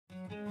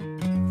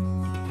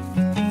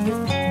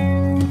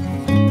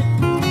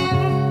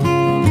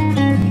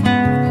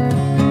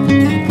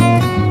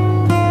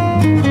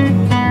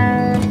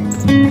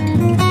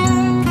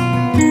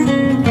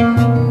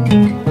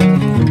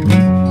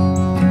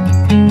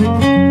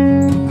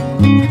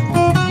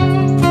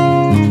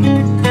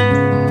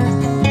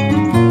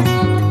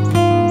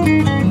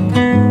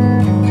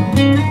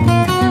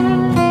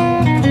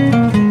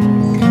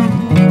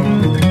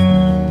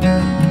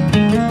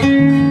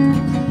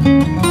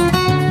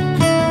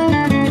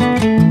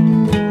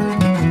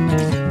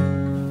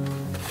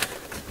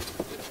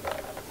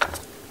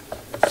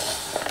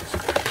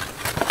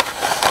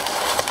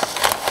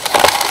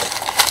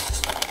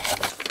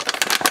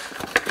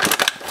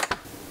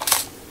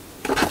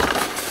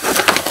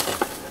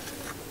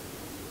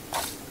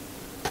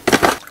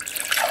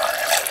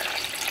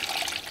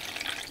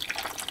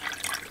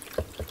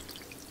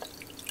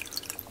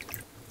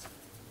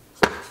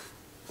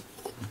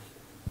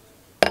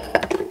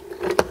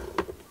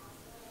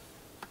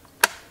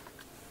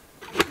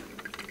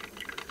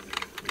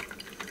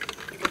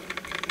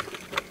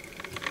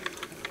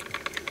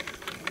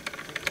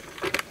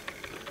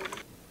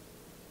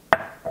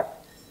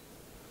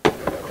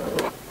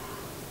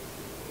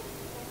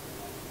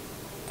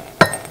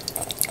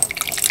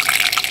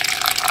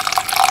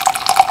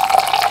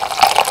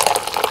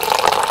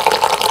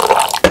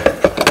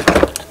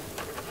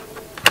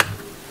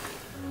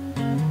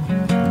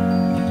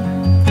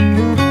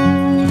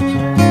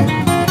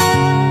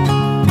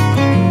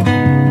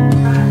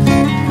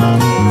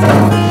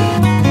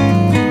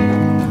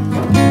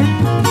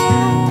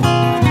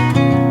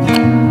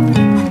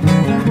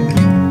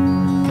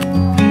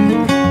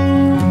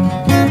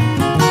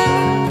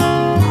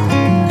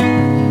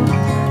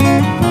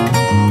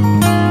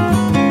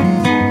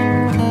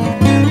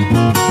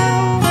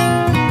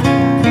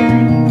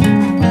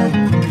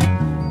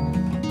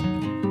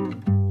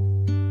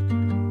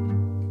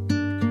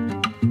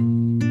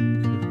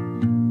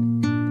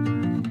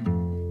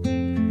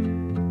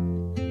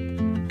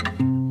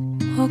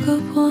Woke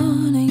up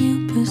wanting you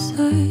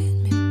beside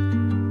me.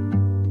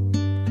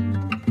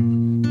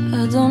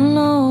 I don't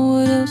know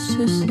what else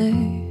to say.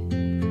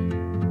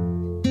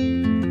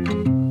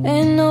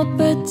 Ain't no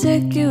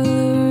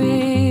particular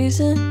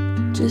reason,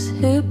 just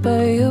hit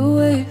by your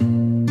wave.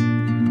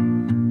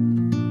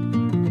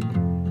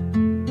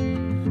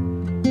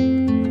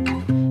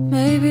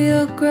 Maybe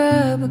I'll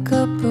grab a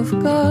cup of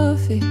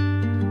coffee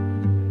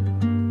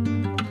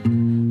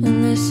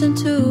and listen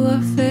to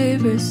our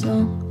favorite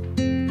song.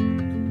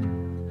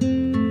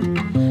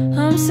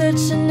 I'm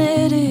such an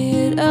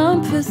idiot,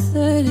 I'm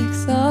pathetic,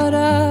 thought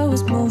I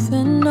was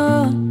moving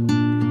on.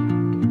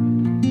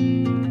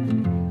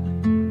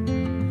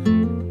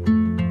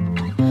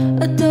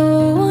 I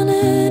don't want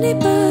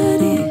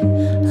anybody,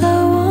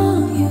 I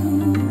want you.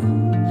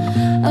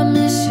 I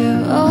miss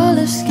your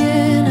olive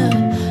skin,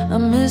 I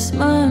miss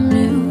my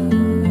muse.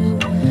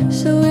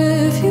 So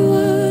if you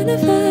wanna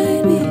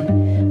find me,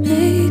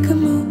 make a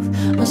move.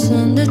 I'll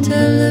send a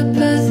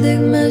telepathic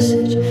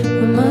message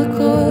with my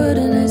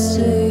coordinates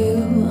to you.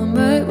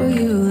 Right where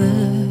you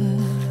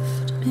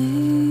left me,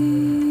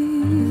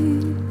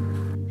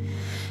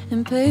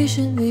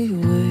 impatiently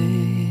waiting.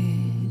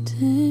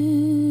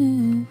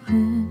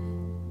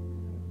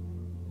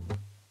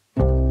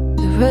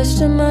 The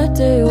rest of my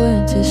day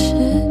went to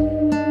shit.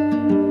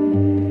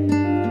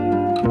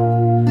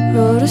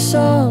 Wrote a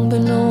song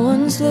but no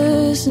one's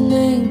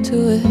listening to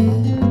it.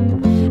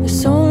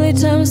 It's only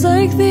times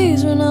like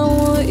these when I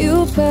want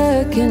you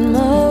back in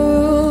my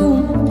room.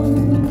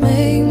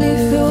 Make me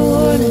feel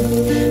wanted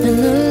and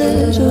a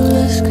little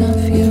less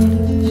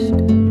confused,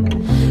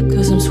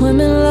 'cause I'm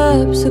swimming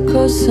laps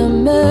across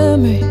some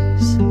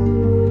memories.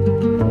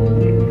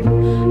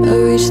 I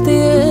reach the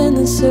end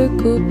and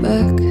circle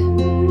back,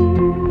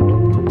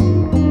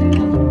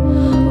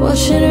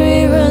 watching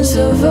reruns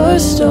of our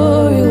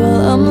story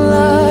while I'm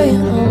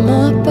lying on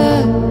my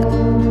back.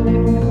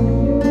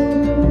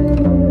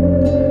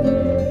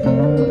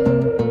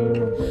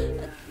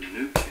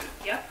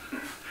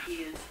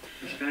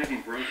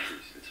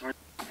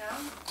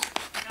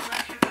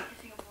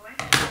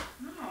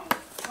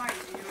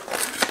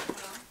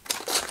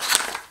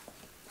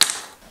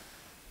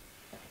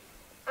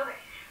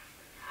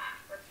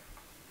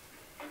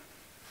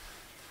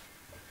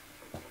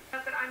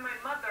 I'm my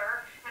mother,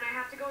 and I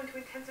have to go into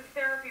intensive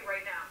therapy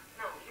right now.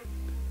 No.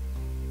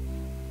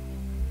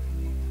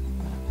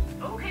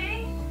 Okay.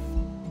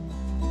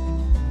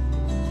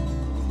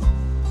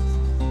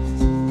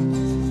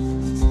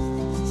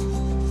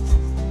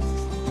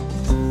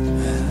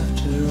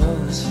 After all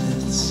this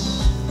hits,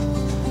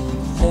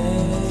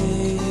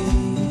 they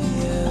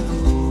ever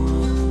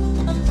won.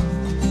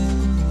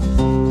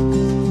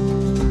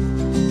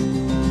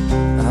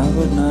 I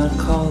would not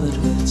call it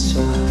with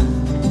time.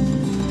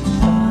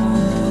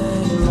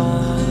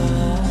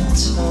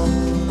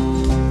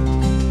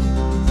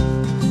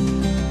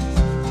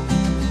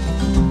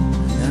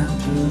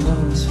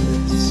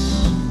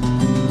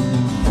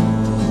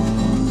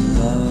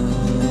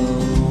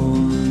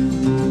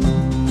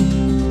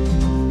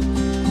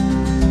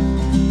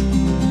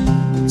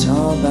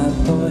 Bad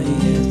boy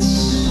hits,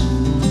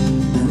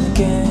 and the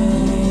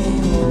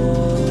game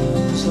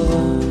was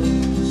lost.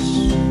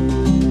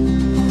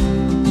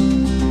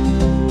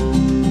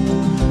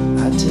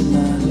 I did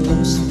not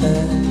lose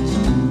that,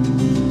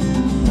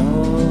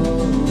 know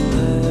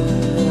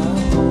that I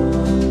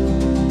won.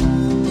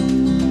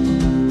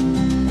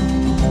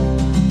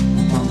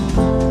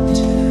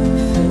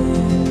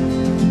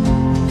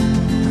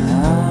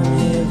 I'm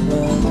here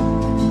but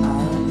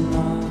I'm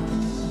not.